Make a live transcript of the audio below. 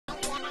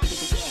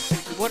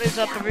What is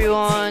up,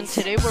 everyone?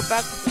 Today we're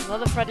back with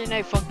another Friday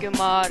Night Funkin'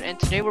 mod, and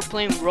today we're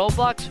playing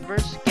Roblox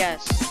vs.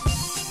 Guess.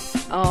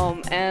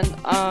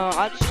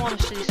 I just want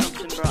to say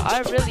something, bro.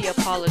 I really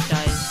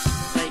apologize.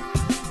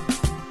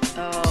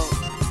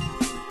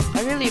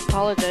 I really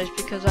apologize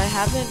because I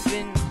haven't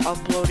been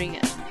uploading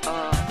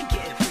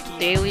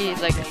daily.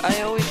 Like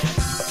I always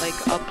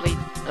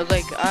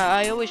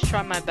I always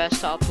try my best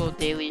to upload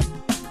daily,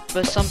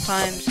 but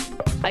sometimes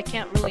I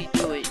can't really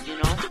do it, you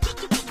know.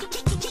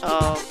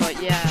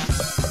 But yeah,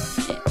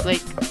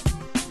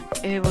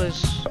 it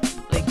was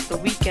like the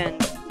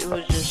weekend. It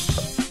was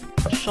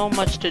just so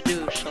much to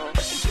do, so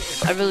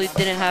I really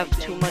didn't have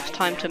too much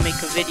time to make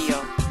a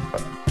video,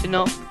 you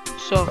know.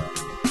 So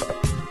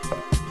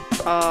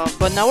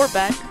but now we're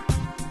back.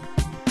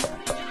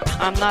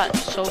 I'm not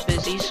so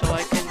busy, so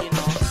I can, you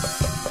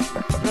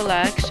know,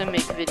 relax and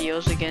make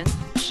videos again.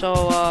 So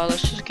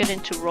let's just get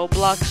into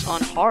Roblox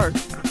on hard.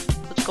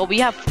 Let's go. We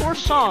have four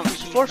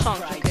songs. Okay,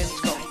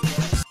 let's go.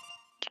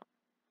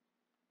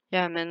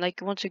 Yeah, man.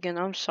 Like, once again,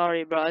 I'm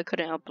sorry, bro. I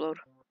couldn't upload.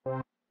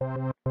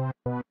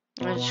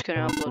 I just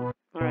couldn't upload.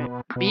 All right.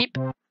 Beep.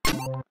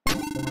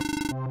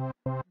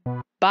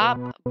 Bop.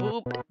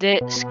 Boop. De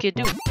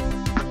skidoo.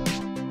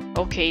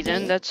 Okay,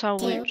 then that's how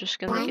we're just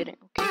gonna get it.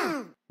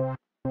 Okay.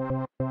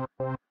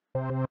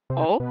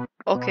 Oh,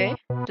 okay.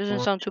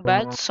 Doesn't sound too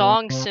bad.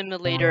 Song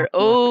simulator.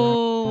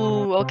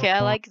 Oh, okay.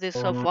 I like this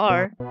so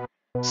far.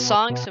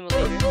 Song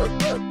simulator.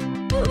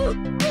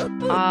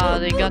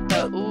 They got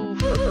the oof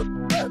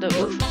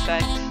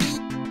effect.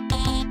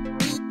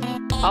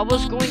 I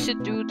was going to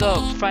do the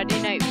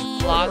Friday Night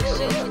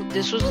Vlogs.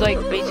 This was like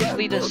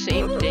basically the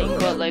same thing,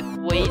 but like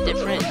way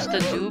different. It's the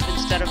noob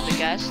instead of the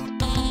guest.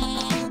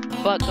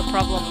 But the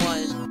problem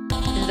is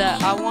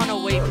that I want to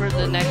wait for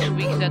the next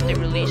week that they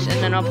release,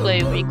 and then I'll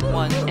play week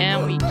 1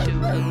 and week 2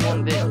 in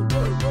one bit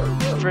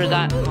for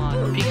that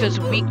mod, because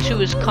week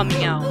 2 is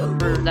coming out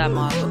for that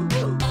mod.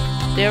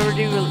 They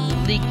already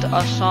leaked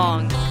a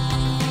song,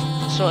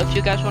 so if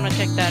you guys want to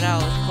check that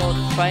out, it's called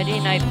Friday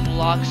Night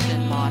Vlogs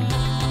mod,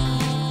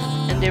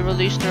 and they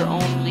released their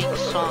own leaked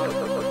song.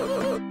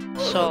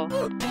 So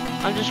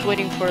I'm just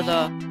waiting for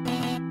the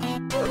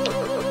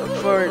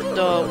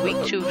week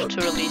 2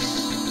 to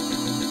release.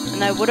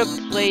 And I would have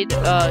played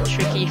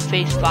Tricky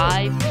Phase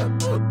 5,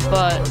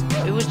 but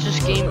it was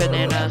just Game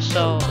Banana,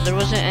 so there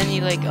wasn't any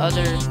like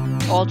other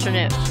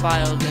alternate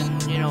files,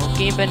 and you know,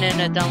 Game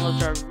Banana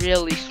downloads are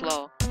really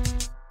slow.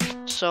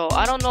 So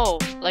I don't know,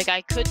 like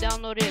I could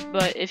download it,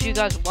 but if you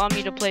guys want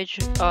me to play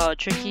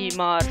Tricky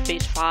Mod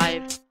Phase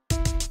 5,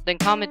 then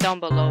comment down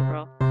below,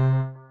 bro.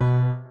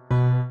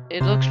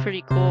 It looks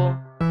pretty cool,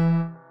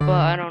 but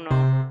I don't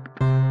know.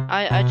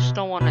 I just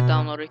don't want to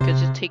download it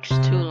because it takes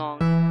too long.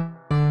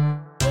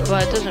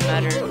 But it doesn't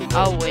matter.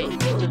 I'll wait. It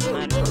doesn't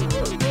matter.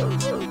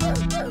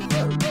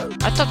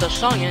 I thought the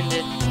song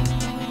ended.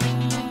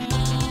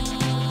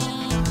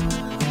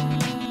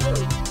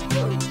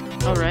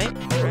 Alright.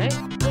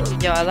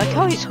 Yeah, I like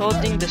how he's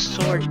holding the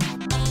sword.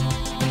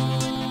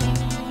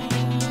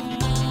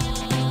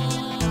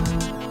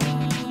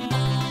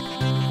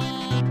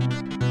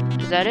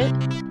 Is that it?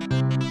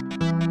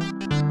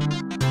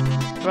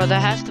 Bro,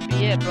 that has to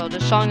be it, bro. The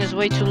song is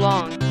way too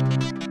long.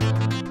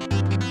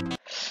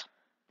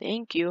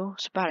 Thank you. I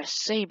was about to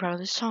say, bro,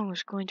 this song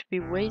was going to be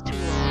way too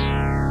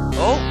long.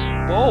 Oh,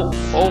 whoa,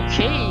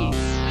 okay.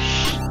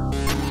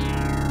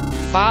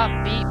 Bop,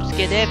 beep,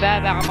 skiddy,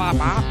 bop, bop, bop,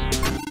 bop.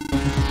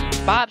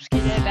 Bop,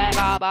 skiddy, bop,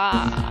 bop,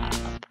 bop.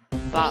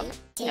 Bop,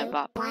 yeah,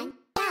 bop.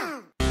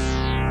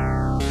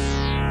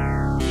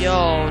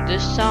 Yo,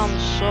 this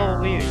sounds so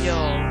weird, yo.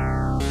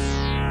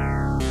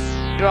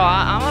 Bro,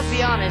 I'm gonna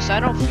be honest, I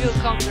don't feel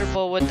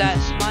comfortable with that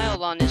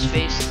smile on his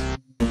face.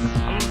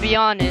 I'm gonna be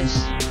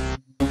honest.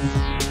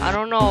 I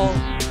don't know.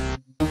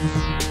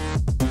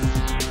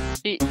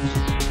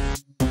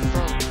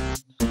 Bro,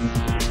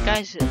 this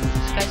guy's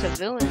a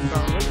villain,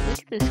 bro. Look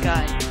at this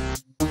guy.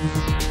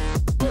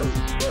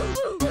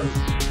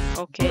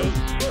 Okay.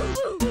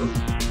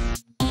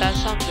 That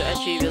sounds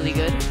actually really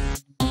good.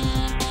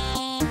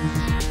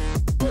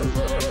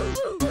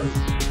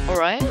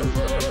 Alright.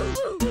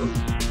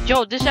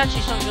 Yo, this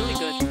actually sounds really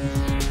good.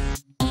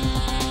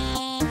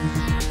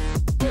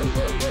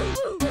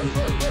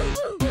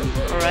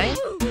 Alright.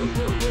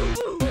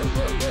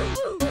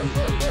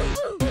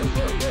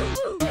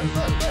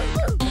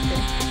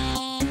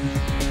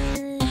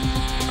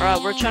 Alright,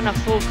 we're trying to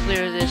full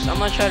clear this. I'm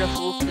gonna try to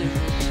full clear this.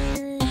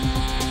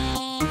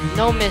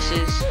 No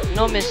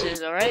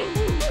misses, alright?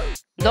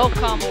 No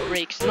combo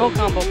breaks. I'm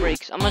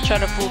gonna try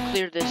to full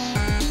clear this.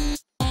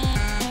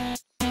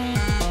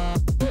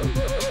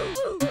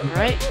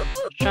 Alright?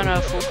 Trying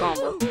to full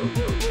combo.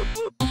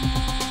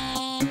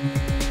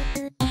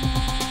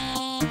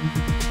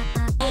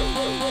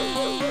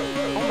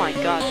 Oh my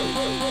god, dude.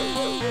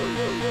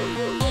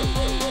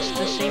 It's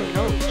the same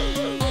notes.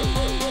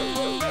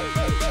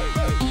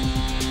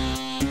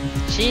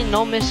 See,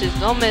 no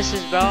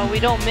misses, bro. We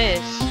don't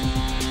miss.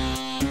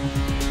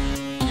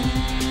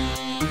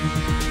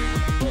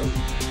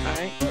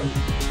 Alright.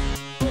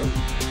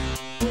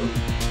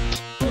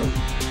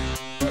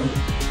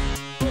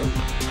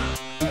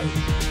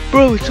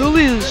 Bro, it's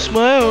only the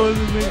smile on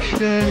the mix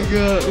that I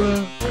got,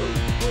 bro.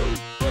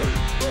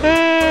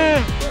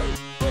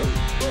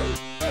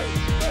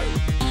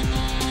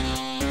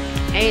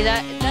 Hey,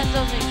 that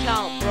doesn't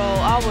count, bro.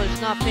 I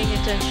was not paying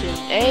attention.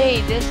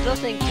 Hey, this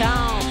doesn't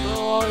count,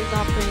 bro. I was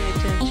not paying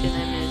attention.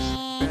 I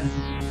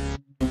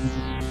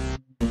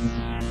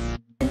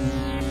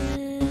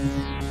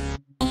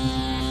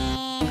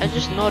missed. I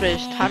just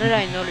noticed. How did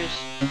I notice?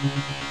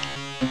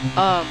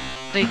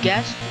 The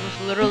guest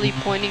was literally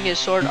pointing his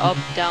sword up,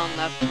 down,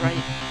 left,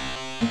 right.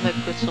 Like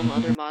with some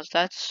other mods.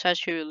 That's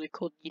actually a really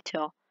cool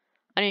detail.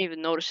 I didn't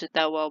even notice it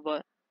that well,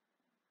 but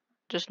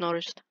just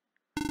noticed.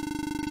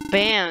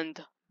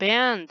 Band.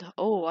 Band.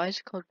 Oh, why is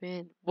it called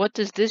band? What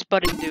does this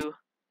button do?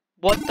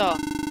 What the?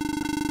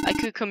 I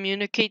could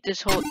communicate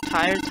this whole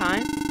entire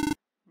time?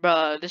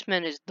 Bruh, this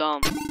man is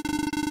dumb.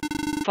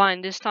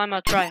 Fine, this time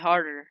I'll try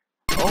harder.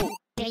 Oh.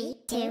 3,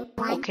 2,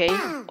 1, Okay.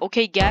 go.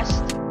 Okay,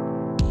 guest.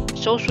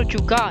 Show us what you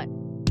got.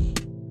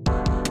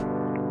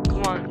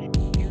 Come on.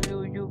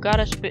 You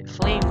gotta spit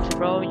flames,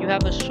 bro. You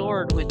have a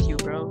sword with you,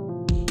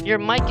 bro. Your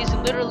mic is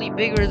literally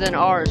bigger than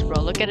ours,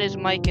 bro. Look at his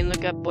mic and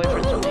look at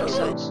boyfriend's mic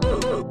size.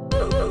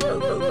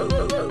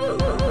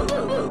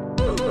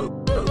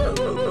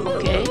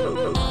 Okay.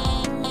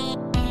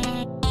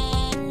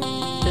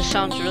 This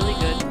sounds really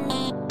good.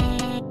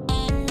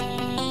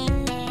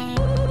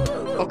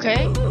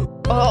 Okay.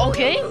 Oh,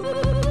 okay.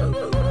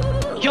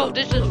 Yo,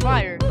 this is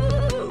fire.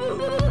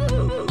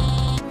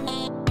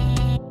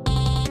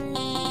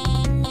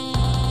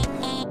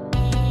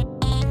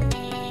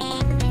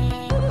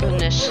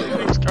 Goodness,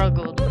 I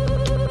struggled.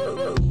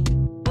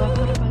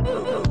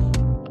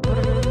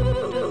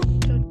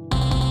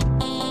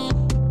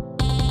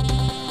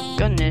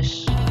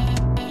 Goodness.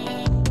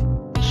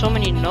 So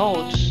many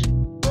notes.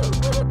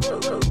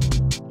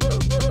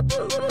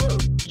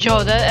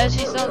 Yo, that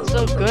actually sounds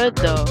so good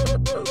though.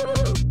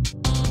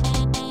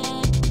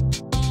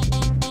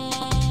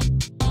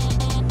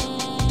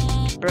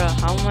 Bruh,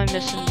 how am I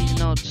missing these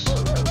notes?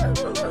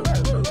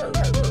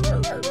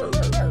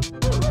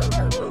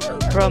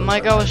 Bro, my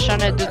guy was trying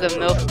to do the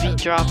MILF beat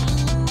drop.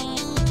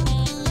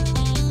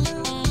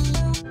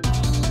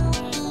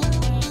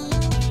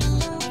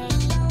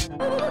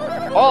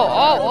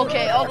 Oh,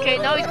 okay,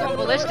 now he's going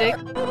ballistic.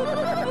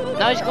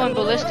 Now he's going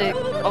ballistic,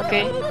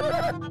 okay.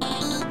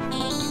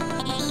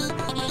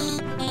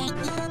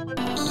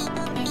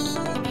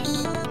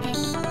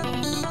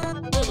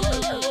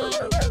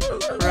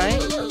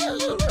 Right?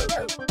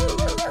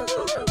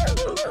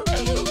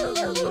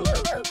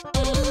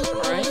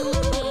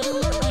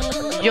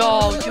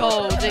 Yo,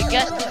 the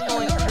guest is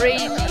going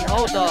crazy.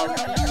 Hold up.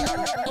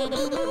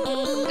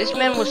 This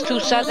man was too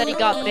sad that he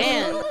got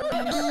banned.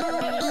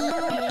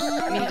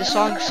 I mean, the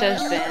song says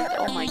banned.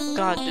 Oh my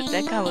god, dude,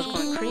 that guy was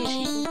going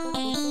crazy.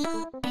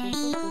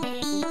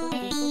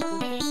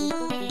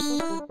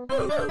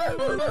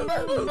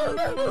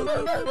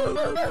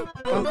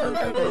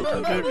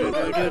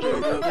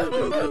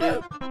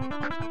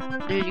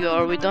 There you go,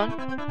 are we done?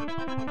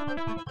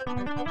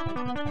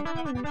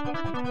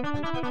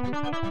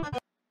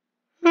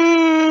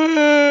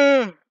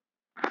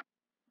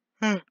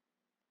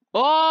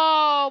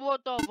 Oh,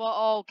 what the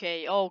fuck?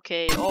 Okay.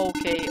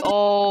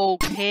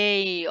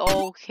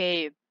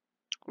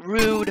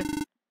 Rude.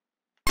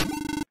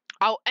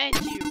 I'll end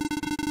you.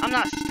 I'm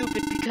not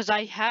stupid because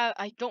I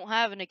don't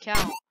have an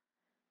account.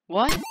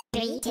 What?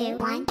 3, 2,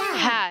 1, go.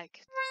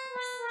 Hack.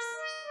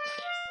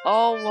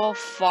 Oh, well,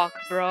 fuck,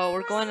 bro.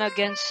 We're going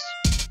against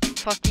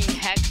fucking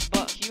hacks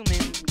but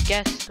human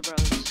guest, bro.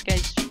 This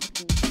guy's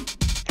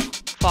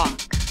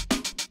fuck.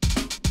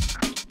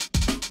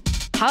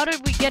 How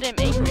did we get him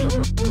angry?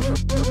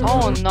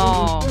 Oh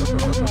no.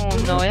 Oh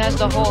no, it has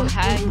the whole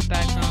hack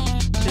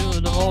background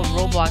too. The whole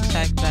Roblox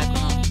hack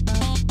background.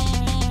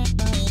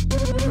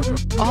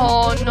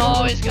 Oh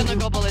no, it's gonna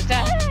go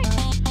ballistic.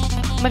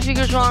 My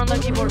fingers are on the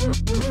keyboard.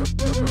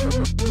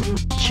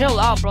 Chill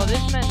out, bro. This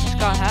man just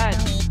got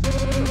hacked.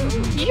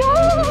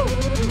 Yo,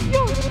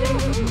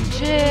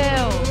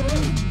 chill.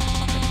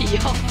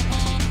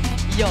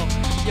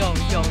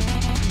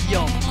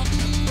 Yo.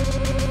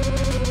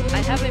 I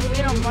haven't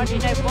been on Friday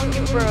Night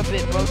Funkin' for a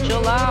bit, bro.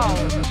 Chill out.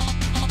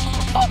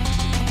 Oh.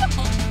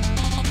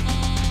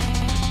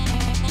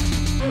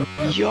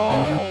 Yo,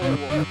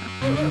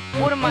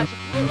 what am I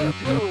supposed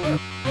to do?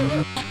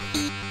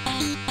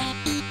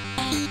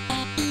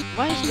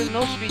 Why is the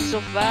no speed so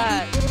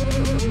fast?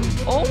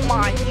 Oh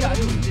my god,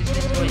 this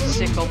is going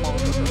sicko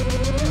mode.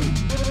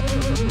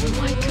 Oh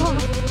my god,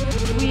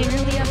 do we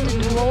really have to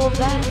do all of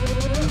that?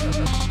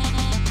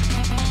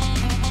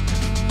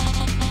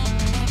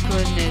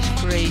 Goodness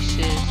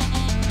gracious.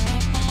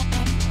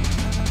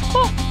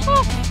 Oh!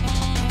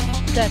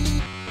 Dead.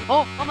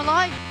 Oh, I'm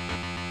alive!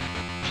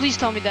 Please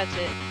tell me that's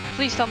it.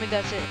 Please tell me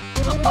that's it.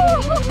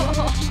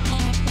 Oh!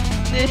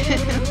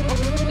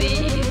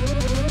 Please.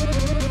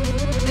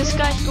 This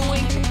guy's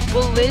going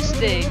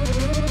ballistic.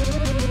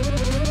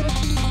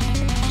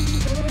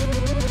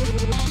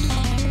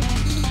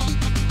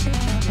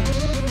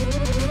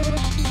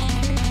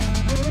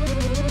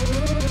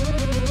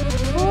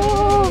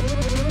 Oh,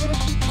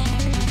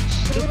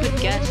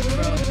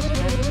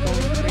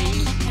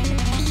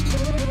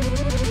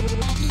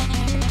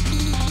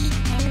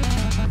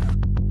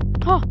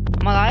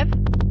 I'm alive?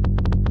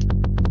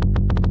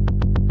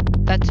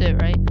 That's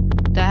it, right?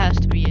 That has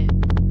to be it.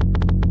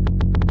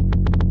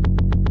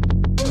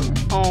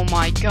 Oh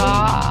my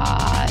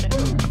god.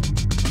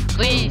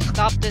 Please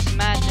stop this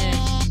madness.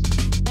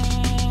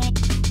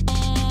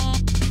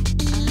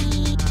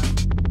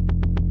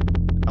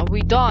 Are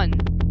we done?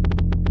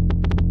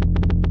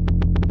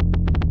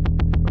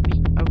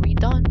 Are we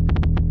done?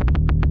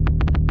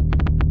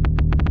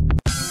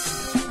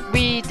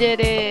 We did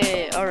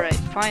it! Alright,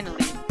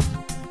 finally.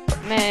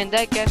 Man,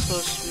 that guess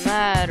was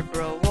mad,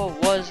 bro.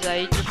 What was that?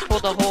 He just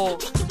pulled a whole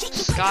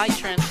sky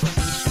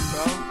transformation,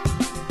 bro.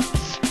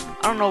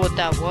 I don't know what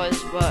that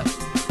was, but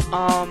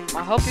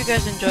I hope you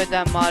guys enjoyed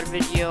that mod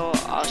video.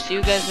 I'll see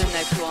you guys in the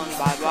next one.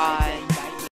 Bye bye.